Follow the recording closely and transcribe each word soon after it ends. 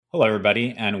Hello,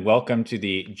 everybody, and welcome to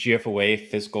the GFOA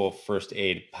Fiscal First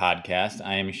Aid Podcast.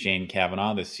 I am Shane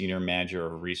Kavanaugh, the Senior Manager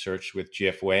of Research with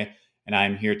GFOA, and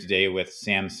I'm here today with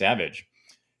Sam Savage.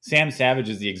 Sam Savage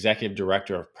is the Executive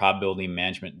Director of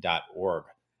ProbabilityManagement.org.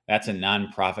 That's a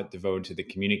nonprofit devoted to the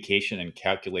communication and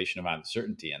calculation of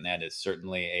uncertainty, and that is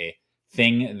certainly a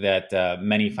thing that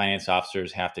many finance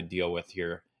officers have to deal with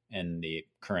here in the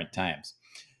current times.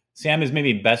 Sam is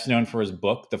maybe best known for his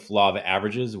book, The Flaw of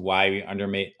Averages: Why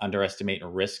We Underestimate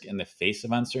Risk in the Face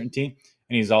of Uncertainty.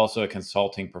 And he's also a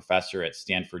consulting professor at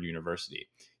Stanford University.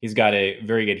 He's got a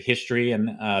very good history in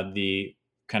the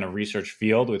kind of research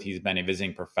field. He's been a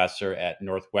visiting professor at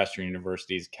Northwestern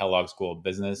University's Kellogg School of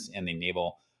Business and the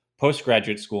Naval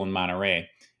Postgraduate School in Monterey,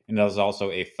 and is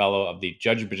also a fellow of the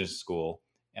Judge Business School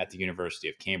at the University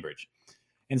of Cambridge.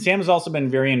 And Sam has also been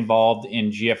very involved in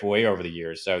GFOA over the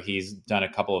years. So he's done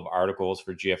a couple of articles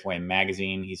for GFOA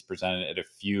magazine. He's presented at a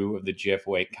few of the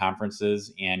GFOA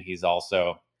conferences, and he's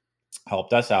also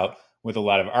helped us out with a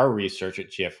lot of our research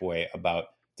at GFOA about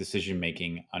decision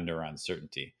making under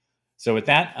uncertainty. So with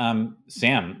that,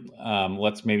 Sam,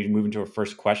 let's maybe move into our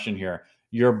first question here.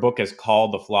 Your book is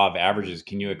called The Flaw of Averages.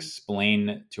 Can you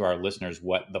explain to our listeners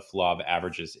what the flaw of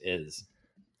averages is?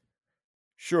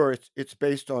 Sure, it's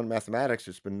based on mathematics.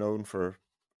 It's been known for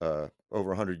over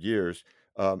 100 years,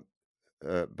 um,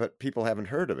 but people haven't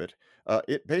heard of it.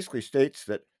 It basically states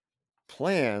that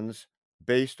plans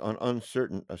based on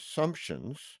uncertain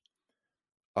assumptions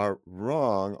are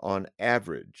wrong on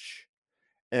average.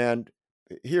 And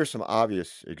here's some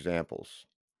obvious examples.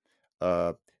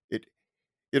 Uh, it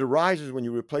it arises when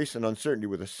you replace an uncertainty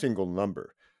with a single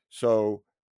number. So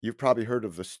you've probably heard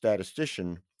of the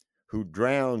statistician who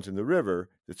drowns in the river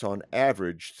that's on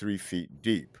average 3 feet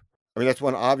deep. I mean, that's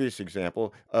one obvious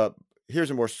example.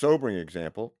 Here's a more sobering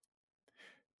example.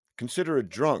 Consider a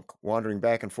drunk wandering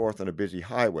back and forth on a busy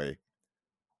highway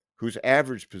whose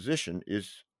average position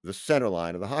is the center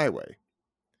line of the highway.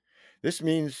 This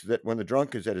means that when the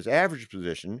drunk is at his average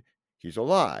position, he's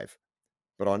alive,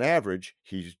 but on average,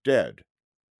 he's dead.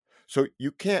 So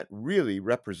you can't really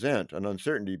represent an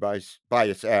uncertainty by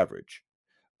its average.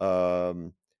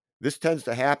 Um, this tends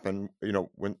to happen,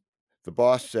 when the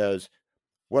boss says,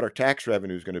 "What are tax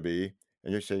revenues going to be?"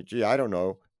 and you say, "Gee, I don't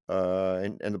know,"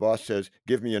 and the boss says,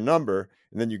 "Give me a number,"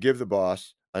 and then you give the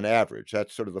boss an average.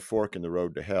 That's sort of the fork in the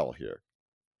road to hell here.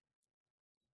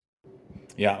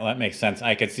 Yeah, well, that makes sense.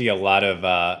 I could see a lot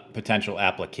of potential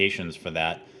applications for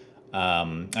that.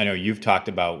 I know you've talked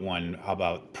about one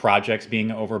about projects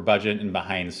being over budget and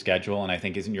behind schedule, and I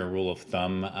think isn't your rule of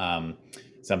thumb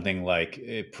something like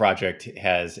a project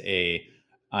has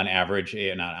on average,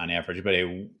 not on average, but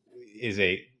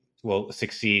will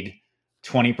succeed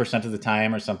 20% of the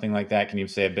time or something like that. Can you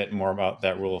say a bit more about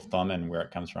that rule of thumb and where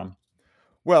it comes from?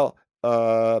 Well,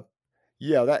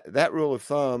 yeah, that rule of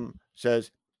thumb says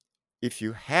if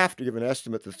you have to give an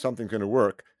estimate that something's going to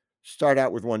work, start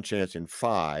out with one chance in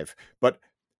five. But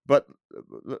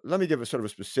let me give a sort of a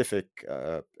specific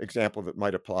example that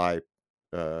might apply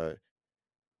uh,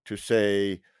 to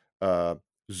say uh,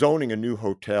 zoning a new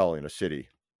hotel in a city.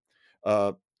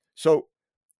 Uh, so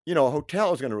a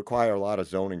hotel is going to require a lot of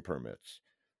zoning permits.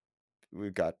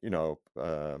 We've got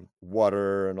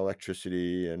water and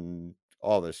electricity and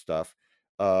all this stuff.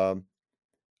 Um,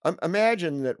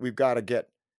 imagine that we've got to get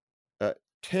uh,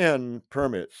 10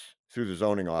 permits through the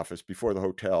zoning office before the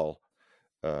hotel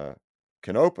uh,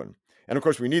 can open. And of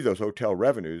course, we need those hotel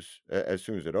revenues as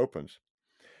soon as it opens.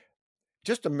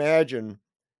 Just imagine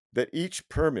that each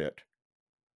permit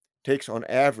takes on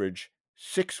average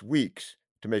 6 weeks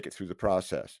to make it through the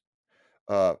process.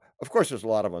 Of course, there's a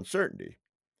lot of uncertainty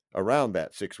around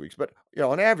that 6 weeks, but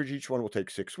on average, each one will take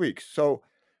 6 weeks. So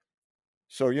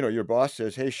your boss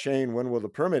says, "Hey, Shane, when will the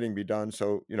permitting be done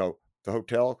so the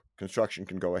hotel construction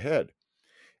can go ahead?"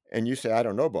 And you say, "I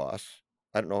don't know, boss.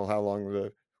 I don't know how long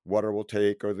the water will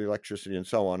take or the electricity and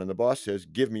so on." And the boss says,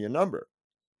 "Give me a number."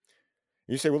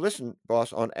 And you say, "Well, listen,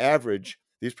 boss, on average,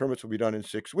 these permits will be done in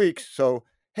 6 weeks. So,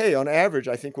 hey, on average,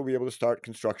 I think we'll be able to start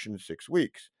construction in 6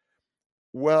 weeks."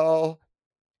 Well,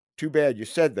 too bad you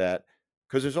said that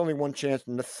because there's only one chance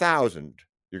in 1,000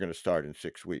 you're going to start in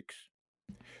 6 weeks.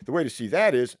 The way to see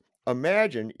that is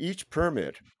imagine each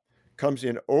permit comes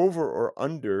in over or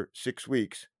under 6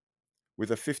 weeks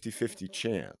with a 50-50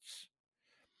 chance.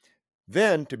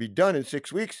 Then to be done in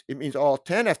 6 weeks, it means all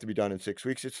 10 have to be done in 6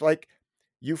 weeks. It's like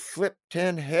you flip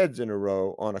 10 heads in a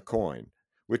row on a coin,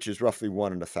 which is roughly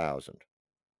 1 in 1,000.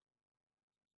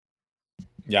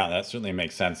 Yeah, that certainly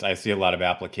makes sense. I see a lot of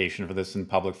application for this in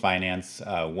public finance.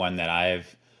 One that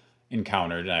I've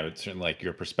encountered, and I would certainly like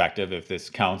your perspective if this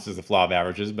counts as the flaw of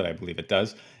averages, but I believe it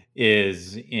does,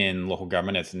 is in local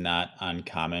government, it's not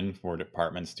uncommon for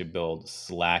departments to build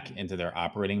slack into their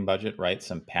operating budget, right?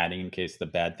 Some padding in case the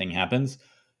bad thing happens.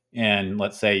 And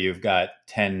let's say you've got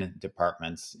 10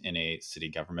 departments in a city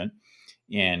government,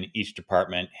 and each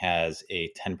department has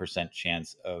a 10%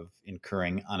 chance of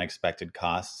incurring unexpected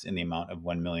costs in the amount of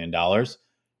 $1 million.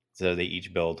 So they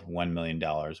each build $1 million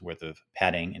worth of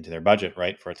padding into their budget,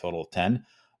 right, for a total of 10.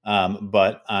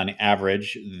 But on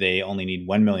average, they only need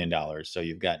 $1 million. So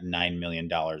you've got $9 million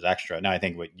extra. Now, I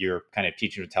think what you're kind of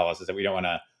teaching to tell us is that we don't want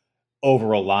to over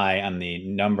rely on the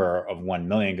number of 1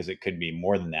 million because it could be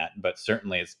more than that. But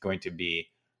certainly it's going to be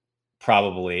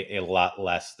probably a lot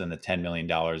less than the $10 million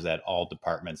that all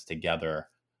departments together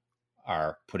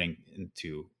are putting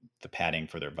into the padding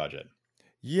for their budget.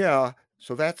 Yeah,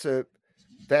 so that's a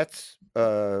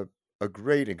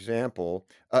great example.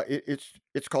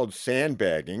 It's called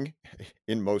sandbagging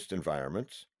in most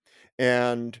environments,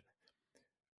 and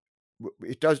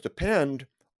it does depend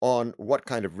on what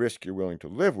kind of risk you're willing to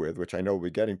live with, which I know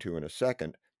we'll be getting to in a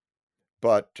second.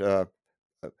 But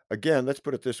again, let's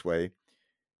put it this way: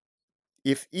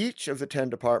 if each of the 10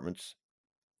 departments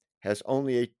has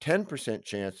only a 10%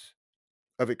 chance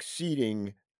of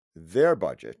exceeding their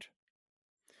budget,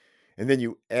 and then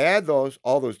you add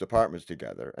all those departments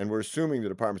together, and we're assuming the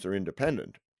departments are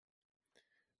independent,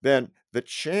 then the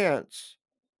chance,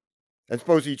 and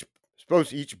suppose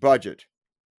each budget,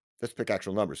 let's pick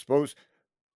actual numbers. Suppose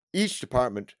each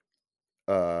department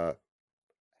uh,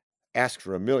 asks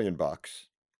for $1 million,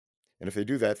 and if they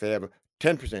do that, they have a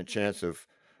 10% chance of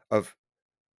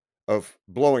of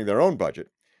blowing their own budget.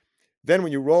 Then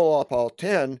when you roll up all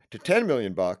 10 to $10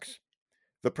 million,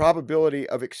 the probability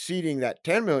of exceeding that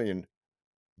 10 million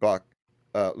buck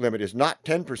limit is not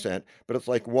 10%, but it's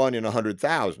like 1 in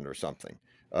 100,000 or something,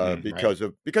 Right. because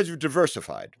you've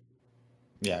diversified.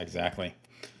 Yeah, exactly.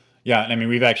 Yeah, and I mean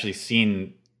we've actually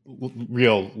seen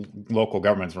real local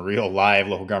governments, real live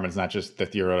local governments, not just the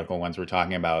theoretical ones we're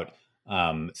talking about,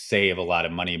 save a lot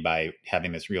of money by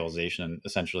having this realization,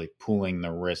 essentially pooling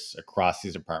the risks across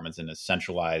these departments in a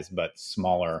centralized but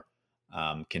smaller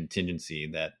contingency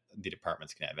that the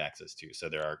departments can have access to. So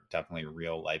there are definitely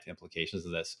real life implications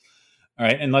of this. All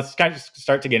right, and let's kind of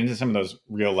start to get into some of those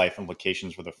real life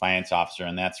implications for the finance officer,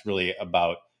 and that's really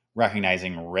about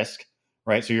recognizing risk,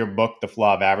 right? So your book, The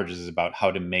Flaw of Averages, is about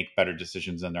how to make better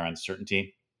decisions under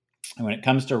uncertainty. And when it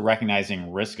comes to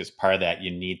recognizing risk as part of that,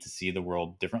 you need to see the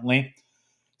world differently.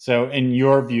 So, in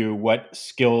your view, what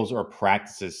skills or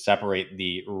practices separate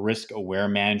the risk aware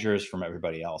managers from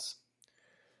everybody else?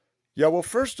 Yeah, well,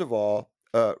 first of all,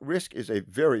 risk is a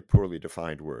very poorly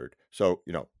defined word. So,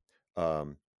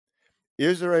 um,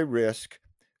 is there a risk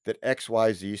that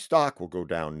XYZ stock will go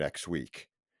down next week?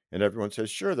 And everyone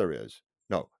says, sure, there is.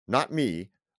 No, not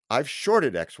me. I've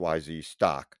shorted XYZ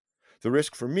stock. The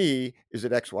risk for me is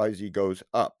that XYZ goes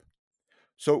up.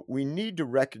 So we need to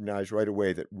recognize right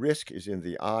away that risk is in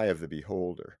the eye of the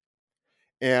beholder.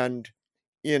 And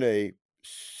in a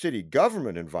city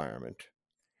government environment,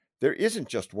 there isn't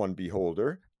just one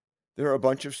beholder, there are a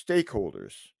bunch of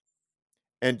stakeholders,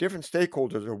 and different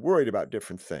stakeholders are worried about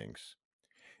different things.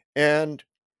 And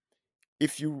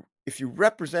if you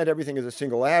represent everything as a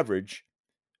single average,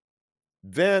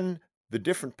 then the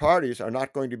different parties are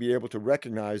not going to be able to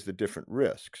recognize the different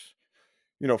risks.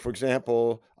 For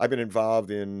example, I've been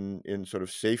involved in sort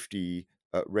of safety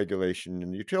regulation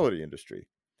in the utility industry,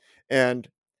 and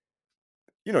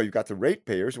you've got the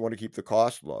ratepayers who want to keep the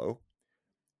cost low.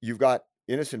 You've got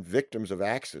innocent victims of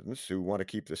accidents who want to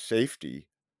keep the safety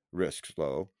risks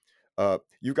low.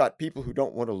 You've got people who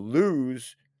don't want to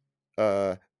lose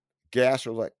uh, gas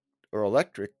or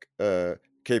electric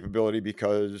capability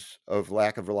because of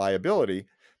lack of reliability.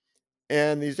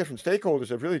 And these different stakeholders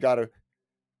have really got to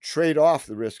trade off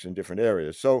the risks in different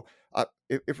areas. So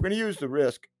if we're going to use the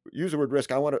word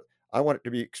risk, I want it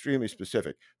to be extremely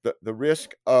specific. The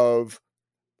risk of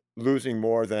losing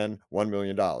more than $1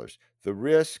 million, the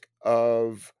risk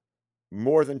of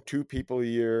more than 2 people a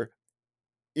year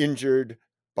injured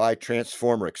by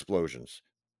transformer explosions,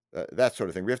 that sort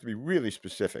of thing. We have to be really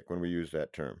specific when we use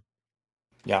that term.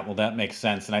 Yeah, well, that makes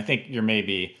sense. And I think you're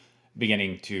maybe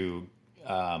beginning to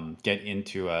get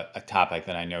into a topic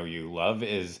that I know you love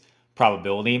is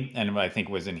probability. And what I think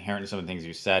was inherent in some of the things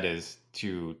you said is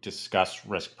to discuss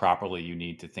risk properly, you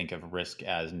need to think of risk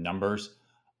as numbers,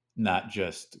 not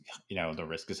just, the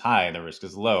risk is high, the risk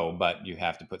is low, but you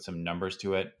have to put some numbers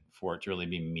to it for it to really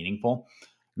be meaningful.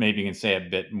 Maybe you can say a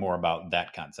bit more about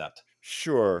that concept.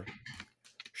 Sure,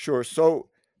 sure. So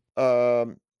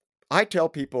um, I tell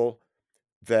people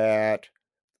that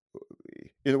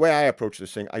in the way I approach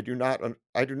this thing, I do not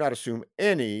assume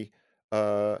any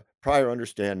prior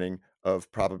understanding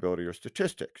of probability or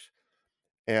statistics.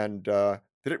 And that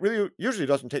it really usually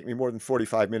doesn't take me more than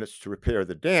 45 minutes to repair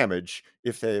the damage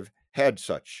if they've had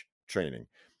such training.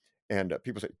 And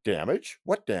people say, damage?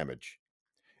 What damage?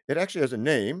 It actually has a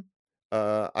name.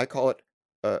 I call it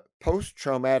post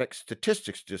traumatic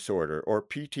statistics disorder, or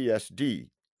PTSD.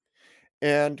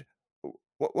 And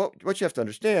what you have to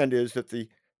understand is that the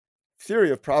theory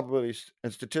of probabilities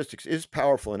and statistics is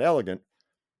powerful and elegant.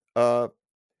 Uh,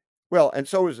 well, and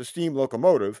so is the steam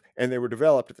locomotive, and they were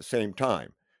developed at the same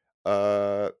time.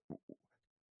 Uh,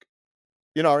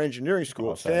 in our engineering school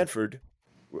Well at said. Stanford,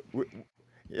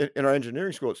 in our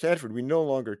engineering school at Stanford, we no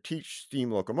longer teach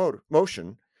steam locomotive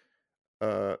motion,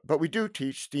 but we do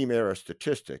teach steam era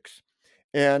statistics.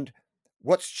 And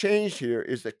what's changed here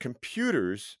is that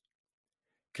computers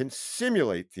can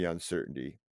simulate the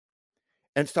uncertainty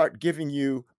and start giving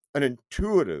you an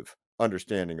intuitive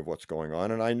understanding of what's going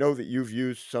on. And I know that you've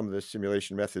used some of the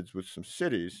simulation methods with some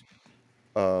cities,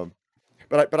 um,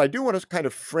 but I do want to kind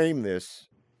of frame this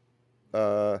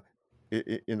uh,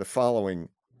 in the following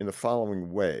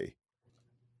way.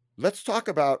 Let's talk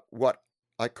about what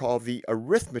I call the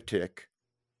arithmetic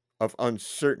of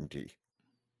uncertainty,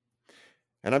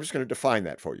 and I'm just going to define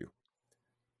that for you.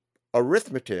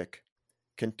 Arithmetic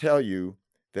can tell you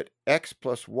that x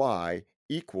plus y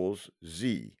equals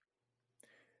z.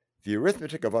 The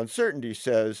arithmetic of uncertainty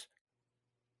says,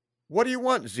 what do you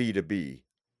want z to be?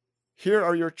 Here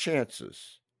are your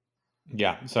chances.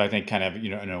 Yeah. So I think kind of,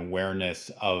 an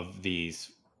awareness of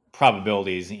these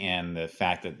probabilities and the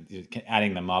fact that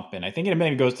adding them up. And I think it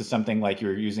maybe goes to something like you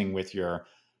were using with your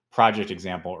project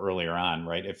example earlier on,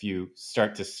 right? If you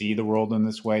start to see the world in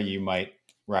this way, you might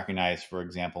recognize, for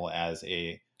example, as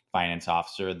a finance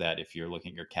officer, that if you're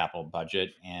looking at your capital budget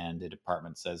and the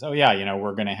department says, oh, yeah,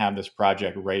 we're going to have this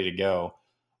project ready to go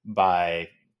by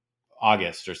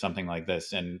August or something like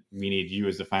this, and we need you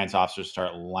as the finance officer to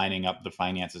start lining up the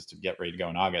finances to get ready to go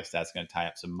in August, that's going to tie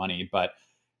up some money. But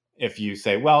if you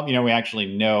say, well, we actually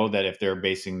know that if they're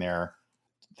basing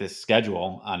this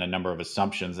schedule on a number of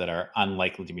assumptions that are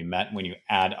unlikely to be met, when you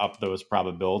add up those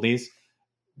probabilities,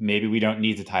 maybe we don't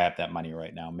need to tie up that money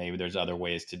right now. Maybe there's other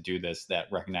ways to do this that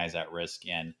recognize that risk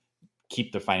and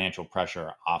keep the financial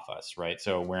pressure off us, right?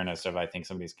 So awareness of, I think,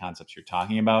 some of these concepts you're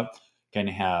talking about can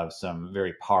have some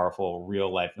very powerful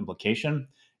real life implication.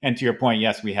 And to your point,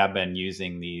 yes, we have been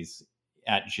using these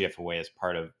at GFOA as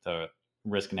part of the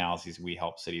risk analyses we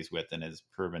help cities with, and has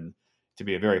proven to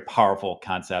be a very powerful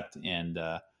concept, and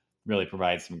really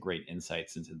provides some great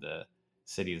insights into the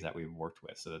cities that we've worked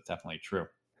with. So that's definitely true.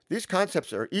 These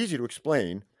concepts are easy to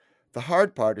explain. The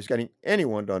hard part is getting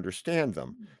anyone to understand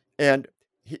them. And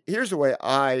here's the way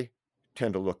I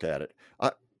tend to look at it.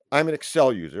 I'm an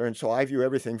Excel user, and so I view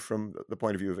everything from the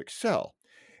point of view of Excel.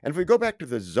 And if we go back to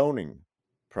the zoning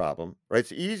problem, right,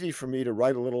 it's easy for me to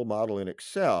write a little model in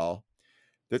Excel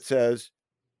that says,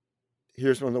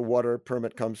 here's when the water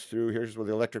permit comes through, here's when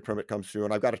the electric permit comes through,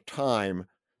 and I've got a time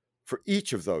for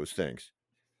each of those things.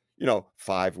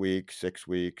 5 weeks, 6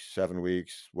 weeks, 7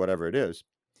 weeks, whatever it is.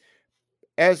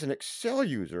 As an Excel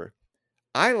user,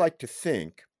 I like to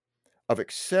think of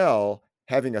Excel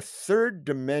having a third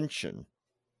dimension.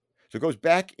 So it goes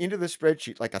back into the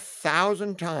spreadsheet like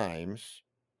 1,000 times,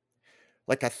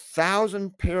 like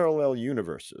 1,000 parallel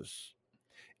universes.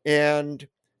 And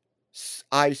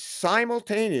I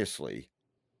simultaneously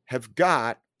have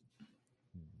got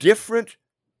different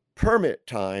permit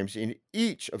times in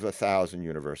each of the 1,000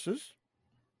 universes.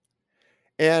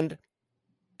 And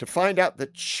to find out the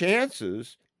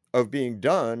chances of being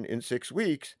done in 6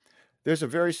 weeks, there's a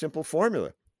very simple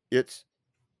formula. It's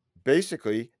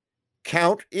basically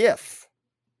count if.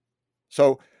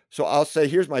 So I'll say,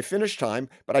 here's my finish time,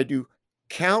 but I do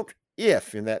count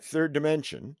if in that third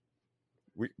dimension.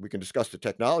 We can discuss the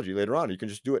technology later on. You can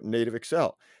just do it in native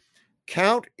Excel.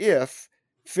 Count if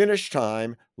finish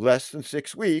time less than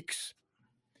 6 weeks,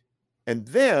 and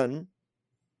then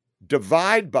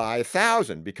divide by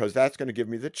 1,000, because that's going to give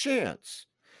me the chance.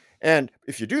 And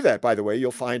if you do that, by the way,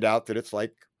 you'll find out that it's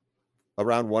like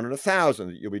around 1 in 1,000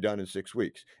 that you'll be done in 6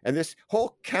 weeks. And this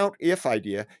whole count if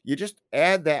idea, you just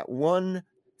add that one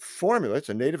formula, it's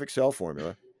a native Excel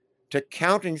formula, to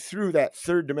counting through that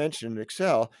third dimension in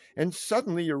Excel, and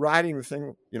suddenly you're riding the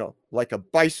thing, like a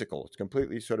bicycle. It's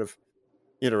completely sort of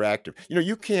interactive.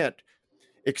 You can't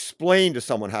explain to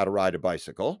someone how to ride a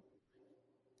bicycle.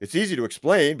 It's easy to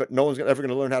explain, but no one's ever going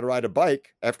to learn how to ride a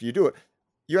bike after you do it.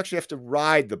 You actually have to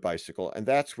ride the bicycle, and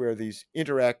that's where these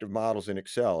interactive models in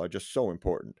Excel are just so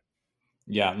important.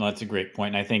 Yeah, no, that's a great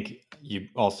point. And I think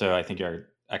your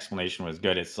explanation was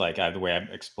good. It's like the way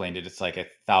I've explained it, it's like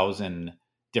 1,000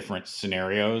 different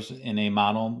scenarios in a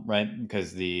model, right?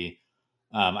 Because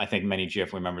I think many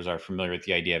GFOA members are familiar with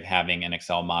the idea of having an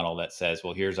Excel model that says,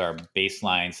 well, here's our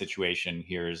baseline situation,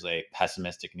 here's a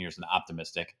pessimistic, and here's an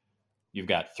optimistic. You've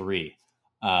got three.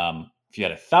 If you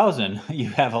had 1,000, you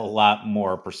have a lot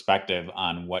more perspective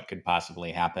on what could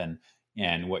possibly happen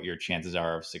and what your chances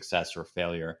are of success or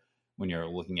failure when you're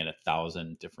looking at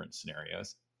 1,000 different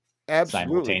scenarios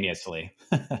Absolutely. simultaneously.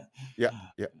 Yeah,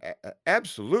 yeah,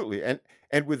 absolutely. And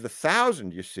with the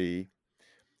 1,000, you see,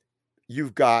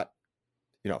 you've got,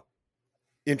 you know,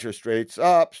 interest rates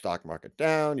up, stock market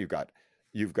down. You've got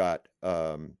you've got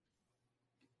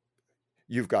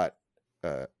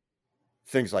uh,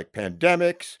 things like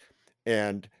pandemics,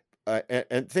 and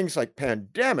and things like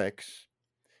pandemics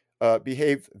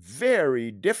behave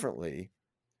very differently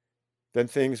than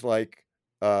things like,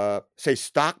 say,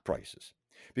 stock prices,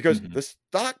 because Mhm. the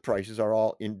stock prices are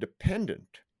all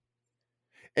independent.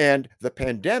 And the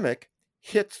pandemic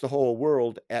hits the whole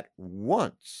world at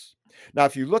once. Now,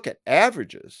 if you look at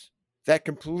averages, that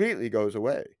completely goes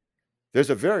away. There's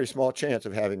a very small chance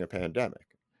of having a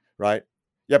pandemic, right?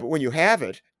 Yeah, but when you have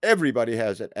it, everybody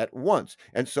has it at once.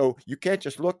 And so you can't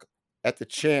just look at the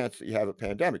chance that you have a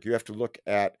pandemic. You have to look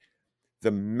at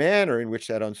the manner in which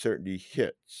that uncertainty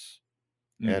hits.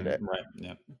 And Right.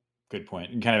 Yeah. Good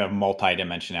point. And kind of a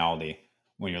multi-dimensionality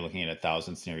when you're looking at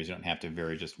 1,000 scenarios. You don't have to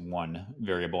vary just one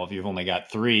variable. If you've only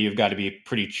got three, you've got to be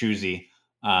pretty choosy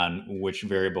on which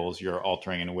variables you're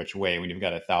altering in which way. When you've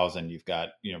got 1,000, you've got,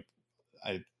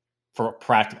 I, for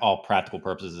all practical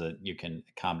purposes, that you can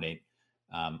accommodate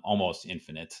almost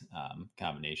infinite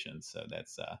combinations. So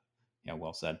that's yeah,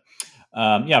 well said.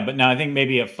 Yeah, but now I think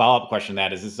maybe a follow up question to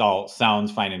that is, this all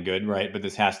sounds fine and good, right? But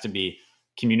this has to be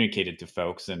communicated to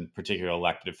folks, and particular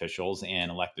elected officials, and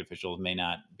elected officials may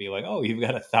not be like, oh, you've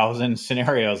got 1,000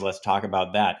 scenarios, let's talk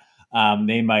about that.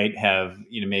 They might have,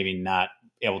 maybe not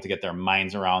able to get their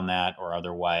minds around that, or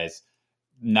otherwise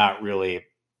not really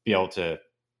be able to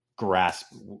grasp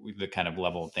the kind of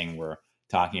level of thing we're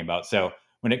talking about. So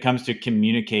when it comes to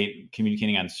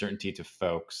communicating uncertainty to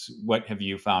folks, what have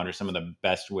you found are some of the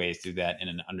best ways to do that in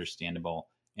an understandable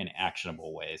and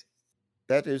actionable ways?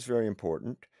 that is very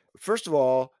important. First of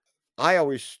all, I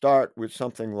always start with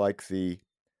something like the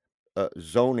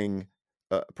zoning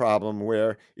problem,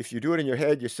 where if you do it in your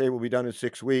head, you say we'll be done in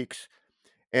 6 weeks.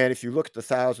 And if you look at the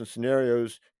 1,000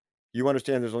 scenarios, you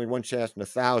understand there's only one chance in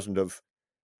 1,000 of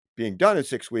being done in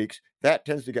 6 weeks. That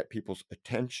tends to get people's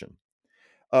attention.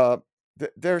 Uh,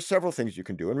 there are several things you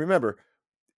can do. And remember,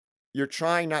 you're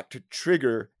trying not to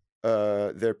trigger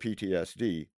their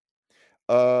PTSD.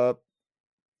 Uh,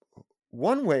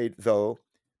 One way, though,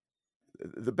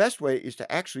 the best way is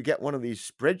to actually get one of these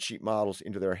spreadsheet models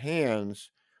into their hands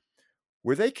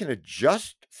where they can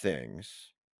adjust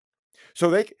things.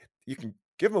 So you can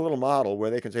give them a little model where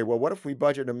they can say, well, what if we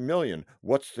budget 1,000,000?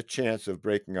 What's the chance of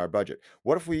breaking our budget?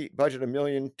 What if we budget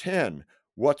 1,000,010?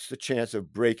 What's the chance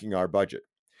of breaking our budget?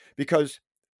 Because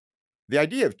the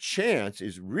idea of chance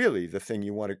is really the thing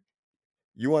you want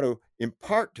to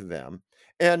impart to them.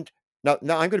 And now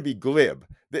I'm going to be glib.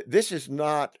 This is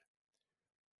not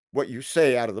what you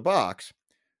say out of the box,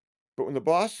 but when the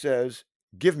boss says,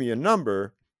 "Give me a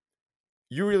number,"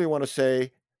 you really want to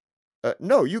say,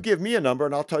 "No, you give me a number,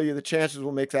 and I'll tell you the chances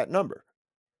will make that number."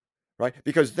 Right?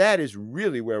 Because that is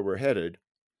really where we're headed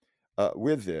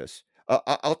with this.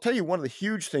 I'll tell you one of the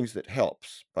huge things that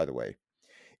helps, by the way,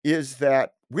 is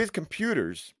that with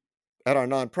computers at our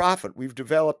nonprofit, we've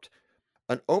developed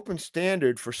an open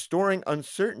standard for storing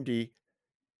uncertainty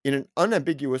in an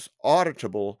unambiguous,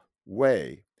 auditable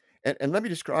way. And let me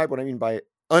describe what I mean by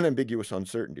unambiguous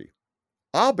uncertainty.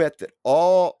 I'll bet that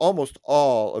almost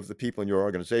all of the people in your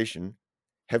organization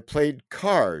have played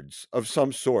cards of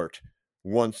some sort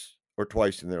once or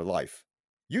twice in their life.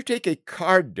 You take a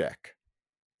card deck.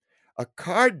 A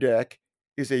card deck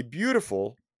is a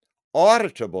beautiful,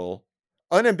 auditable,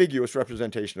 unambiguous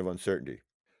representation of uncertainty.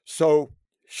 So,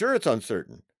 sure, it's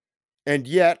uncertain. And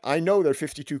yet, I know there are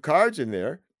 52 cards in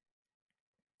there.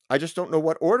 I just don't know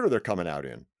what order they're coming out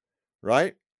in,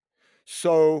 right?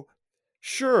 So,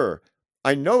 sure,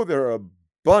 I know there are a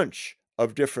bunch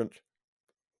of different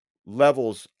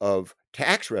levels of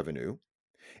tax revenue.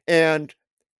 And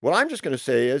what I'm just going to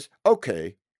say is,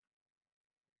 okay,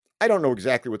 I don't know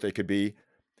exactly what they could be,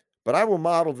 but I will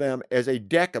model them as a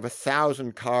deck of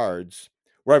 1,000 cards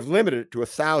where I've limited it to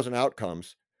 1,000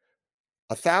 outcomes.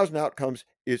 1,000 outcomes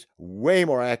is way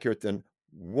more accurate than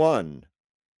one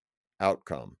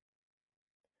outcome.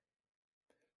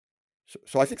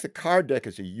 So I think the card deck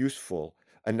is a useful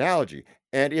analogy,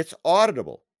 and it's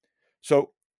auditable.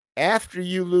 So after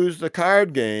you lose the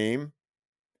card game,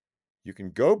 you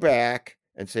can go back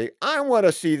and say, I want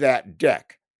to see that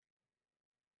deck.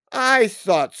 I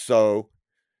thought so.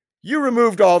 You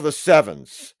removed all the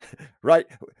sevens, right?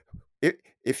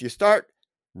 If you start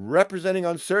representing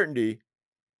uncertainty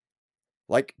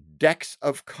like decks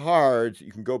of cards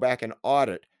you can go back and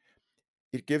audit,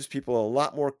 it gives people a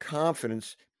lot more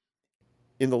confidence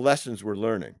in the lessons we're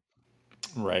learning.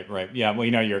 Right, right. Yeah. Well,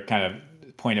 your kind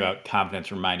of point about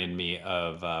confidence reminded me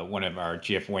of one of our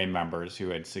GFOA members who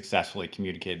had successfully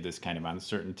communicated this kind of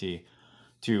uncertainty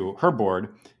to her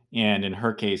board. And in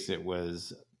her case, it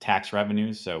was tax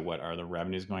revenues. So, what are the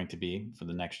revenues going to be for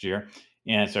the next year?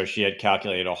 And so she had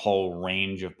calculated a whole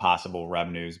range of possible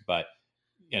revenues, but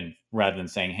and rather than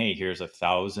saying, "Hey, here's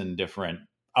 1,000 different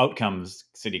outcomes,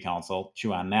 City Council,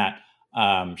 chew on that,"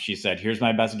 she said, "Here's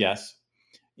my best guess,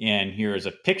 and here's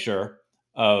a picture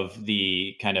of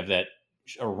the kind of that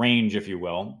a range, if you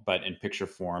will, but in picture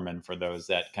form. And for those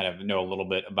that kind of know a little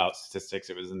bit about statistics,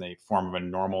 it was in the form of a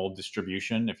normal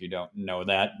distribution. If you don't know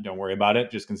that, don't worry about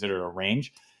it. Just consider it a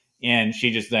range." And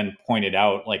she just then pointed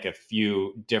out like a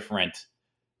few different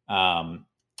um,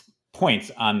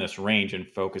 points on this range and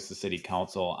focused the city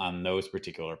council on those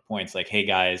particular points. Like, hey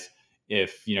guys,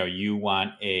 if you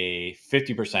want a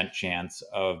 50% chance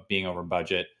of being over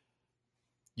budget,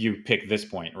 you pick this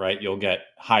point, right? You'll get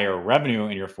higher revenue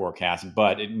in your forecast,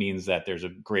 but it means that there's a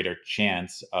greater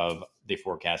chance of the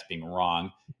forecast being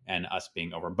wrong and us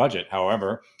being over budget.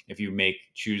 However, if you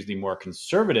choose the more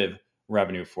conservative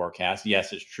revenue forecast,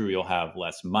 yes, it's true you'll have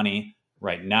less money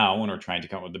right now when we're trying to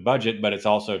come up with the budget, but it's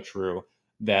also true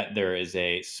that there is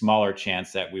a smaller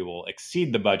chance that we will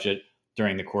exceed the budget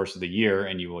during the course of the year,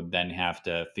 and you will then have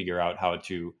to figure out how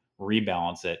to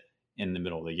rebalance it in the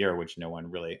middle of the year, which no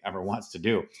one really ever wants to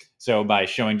do. So by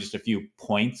showing just a few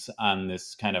points on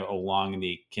this kind of along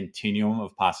the continuum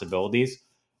of possibilities,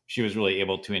 she was really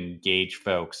able to engage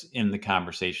folks in the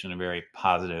conversation in a very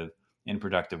positive and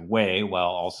productive way, while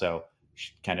also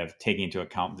kind of taking into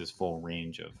account this full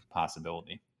range of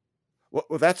possibility.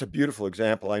 Well, that's a beautiful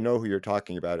example. I know who you're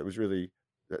talking about. It was really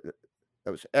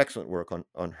that was excellent work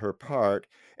on her part,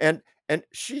 and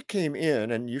she came in,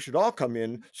 and you should all come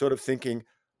in sort of thinking,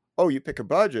 oh, you pick a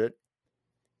budget.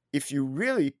 If you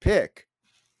really pick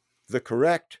the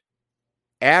correct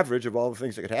average of all the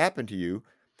things that could happen to you,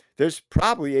 there's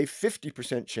probably a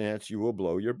 50% chance you will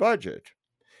blow your budget.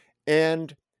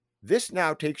 And this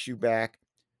now takes you back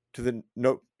to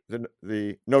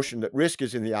the notion that risk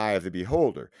is in the eye of the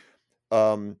beholder.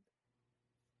 Um,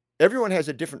 Everyone has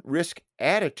a different risk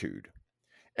attitude.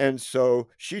 And so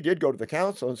she did go to the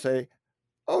council and say,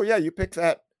 "Oh yeah, you picked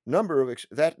that number of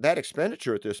that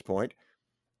expenditure at this point.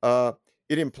 Uh,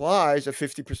 it implies a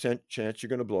 50% chance you're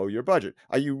going to blow your budget.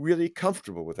 Are you really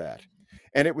comfortable with that?"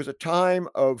 And it was a time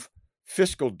of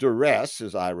fiscal duress,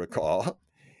 as I recall,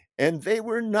 and they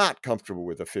were not comfortable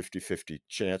with a 50-50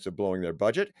 chance of blowing their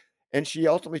budget. And she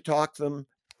ultimately talked them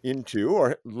into,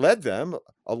 or led them,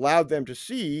 allowed them to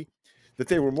see that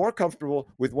they were more comfortable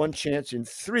with one chance in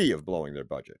three of blowing their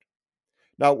budget.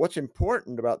 Now, what's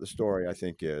important about the story, I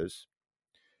think, is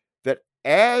that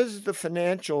as the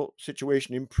financial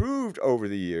situation improved over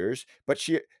the years, but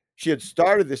she had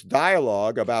started this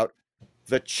dialogue about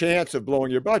the chance of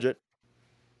blowing your budget,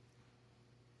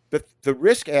 that the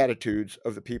risk attitudes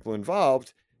of the people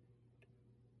involved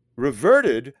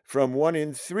reverted from 1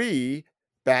 in 3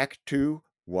 back to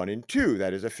 1 in 2.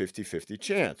 That is a 50-50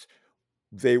 chance.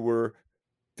 They were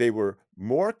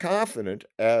more confident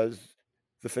as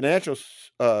the financial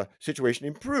situation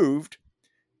improved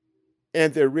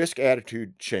and their risk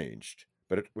attitude changed.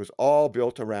 But it was all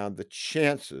built around the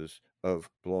chances of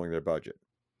blowing their budget.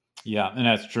 Yeah, and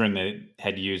that's true. And they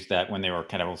had used that when they were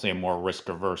kind of, we'll say, more risk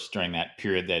averse during that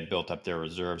period. They had built up their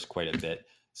reserves quite a bit.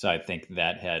 So I think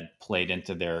that had played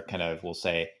into their kind of, we'll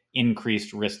say,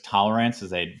 increased risk tolerance as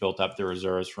they built up their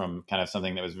reserves from kind of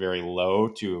something that was very low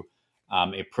to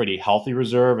a pretty healthy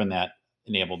reserve. And that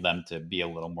enabled them to be a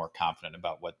little more confident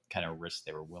about what kind of risks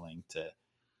they were willing to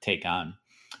take on.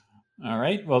 All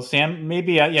right. Well, Sam,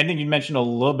 maybe I think you mentioned a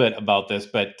little bit about this,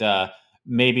 but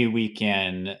maybe we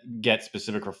can get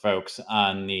specific for folks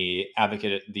on the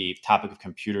topic of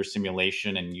computer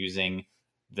simulation and using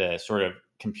the sort of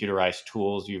computerized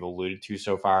tools you've alluded to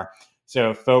so far.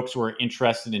 So, if folks were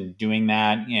interested in doing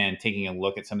that and taking a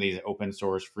look at some of these open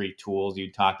source free tools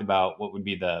you talked about, what would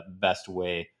be the best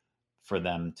way for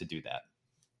them to do that?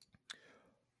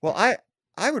 Well,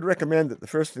 I would recommend that the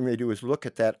first thing they do is look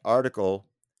at that article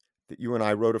that you and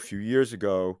I wrote a few years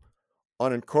ago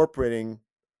on incorporating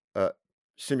uh,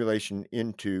 simulation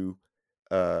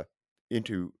uh,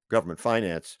 into government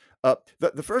finance.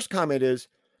 The first comment is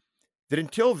that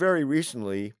until very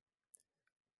recently,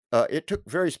 it took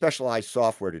very specialized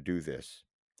software to do this.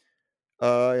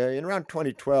 In around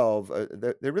 2012,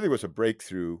 there really was a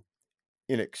breakthrough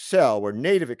in Excel where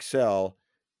native Excel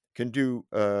can do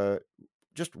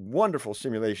just wonderful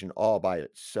simulation all by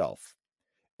itself.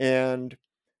 And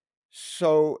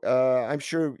so I'm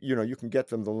sure you can get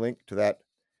them the link to that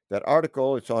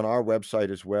article. It's on our website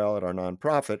as well at our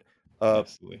nonprofit. Uh,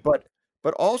 Absolutely. but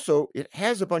but also it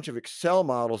has a bunch of Excel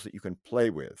models that you can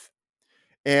play with,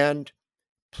 and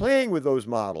playing with those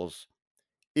models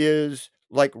is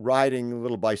like riding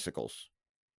little bicycles.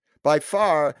 By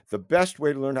far, the best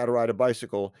way to learn how to ride a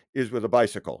bicycle is with a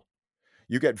bicycle.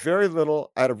 You get very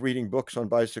little out of reading books on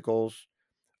bicycles,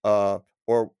 uh,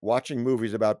 or watching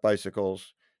movies about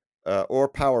bicycles, or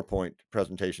PowerPoint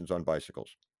presentations on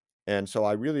bicycles. And so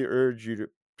I really urge you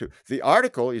to the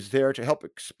article is there to help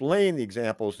explain the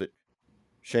examples that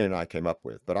Shane and I came up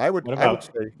with. But What I would about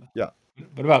say, yeah.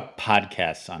 what about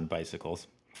podcasts on bicycles?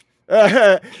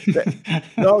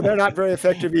 No, they're not very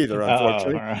effective either, Oh,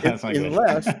 unfortunately, that's not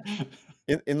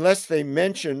good. unless they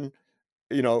mention,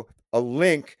 you know, a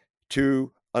link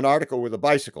to an article with a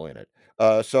bicycle in it.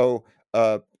 So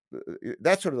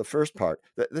that's sort of the first part.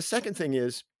 The second thing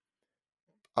is,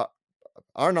 uh,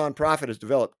 our nonprofit has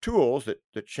developed tools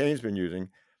that Shane's been using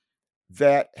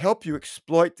that help you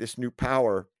exploit this new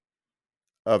power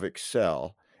of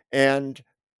Excel. And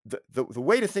the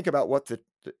way to think about what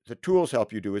the tools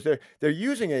help you do is they're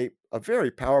using a very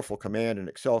powerful command in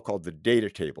Excel called the data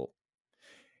table.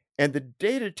 And the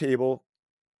data table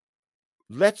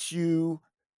lets you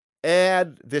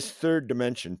add this third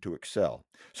dimension to Excel.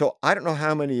 So I don't know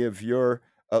how many of your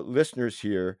listeners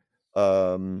here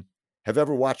have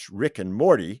ever watched Rick and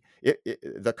Morty,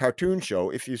 the cartoon show.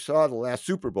 If you saw the last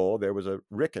Super Bowl, there was a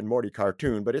Rick and Morty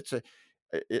cartoon, but it's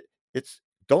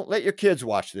don't let your kids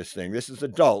watch this thing. This is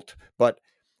adult, but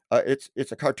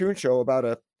it's a cartoon show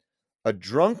about a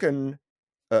drunken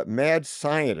mad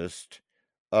scientist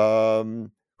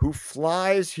who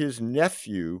flies his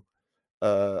nephew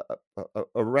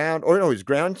around, or no, his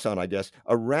grandson, I guess,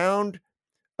 around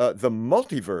the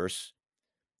multiverse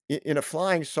in a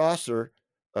flying saucer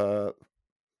uh,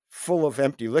 full of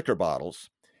empty liquor bottles.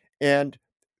 And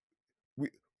we,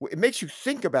 it makes you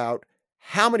think about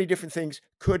how many different things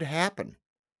could happen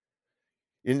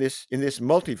in this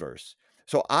multiverse.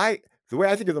 So the way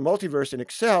I think of the multiverse in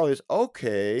Excel is,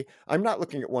 okay, I'm not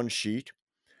looking at one sheet.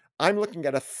 I'm looking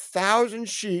at 1,000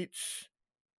 sheets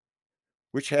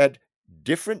which had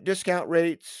different discount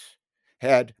rates,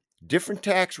 had different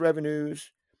tax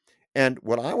revenues. And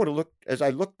what I want to look, as I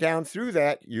look down through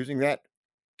that using that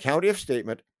count if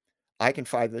statement, I can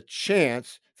find the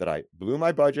chance that I blew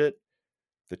my budget,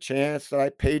 the chance that I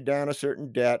paid down a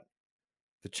certain debt,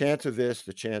 the chance of this,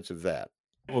 the chance of that.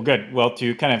 Well, good. Well,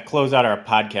 to kind of close out our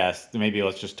podcast, maybe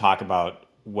let's just talk about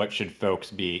what should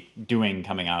folks be doing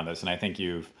coming out of this. And I think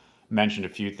you've mentioned a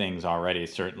few things already.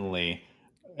 Certainly,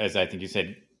 as I think you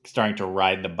said, starting to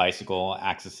ride the bicycle,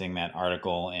 accessing that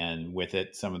article, and with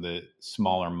it, some of the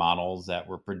smaller models that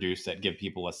were produced that give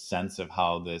people a sense of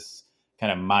how this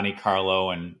kind of Monte Carlo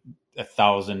and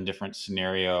 1,000 different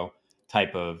scenario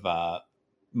type of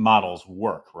models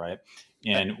work, right?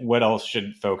 Uh, And what else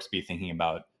should folks be thinking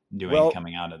about doing Well,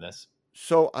 coming out of this?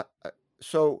 so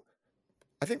so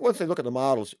I think once they look at the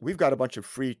models, we've got a bunch of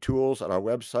free tools on our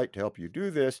website to help you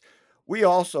do this. We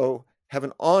also have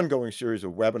an ongoing series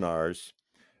of webinars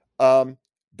um,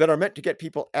 that are meant to get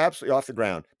people absolutely off the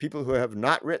ground. People who have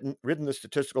not ridden the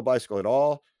statistical bicycle at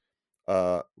all.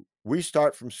 Uh, we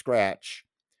start from scratch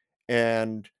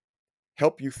and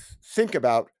help you think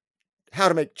about how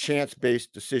to make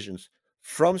chance-based decisions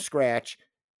from scratch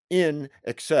in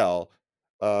Excel.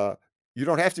 Uh, you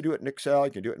don't have to do it in Excel.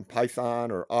 You can do it in Python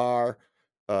or R.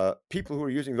 People who are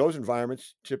using those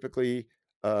environments typically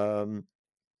um,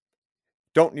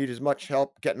 don't need as much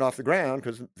help getting off the ground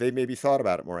because they maybe thought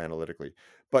about it more analytically.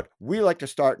 But we like to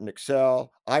start in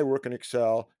Excel. I work in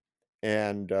Excel,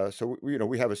 and so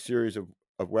we have a series of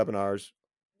webinars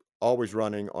always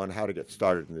running on how to get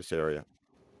started in this area.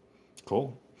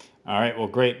 Cool. All right. Well,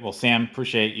 great. Well, Sam,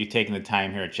 appreciate you taking the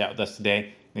time here to chat with us today.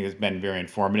 I think it's been very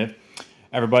informative.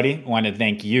 Everybody, I want to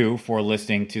thank you for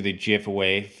listening to the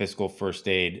GFOA Fiscal First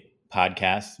Aid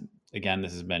podcast. Again,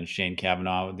 this has been Shane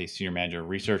Kavanaugh, the Senior Manager of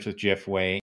Research with GFOA.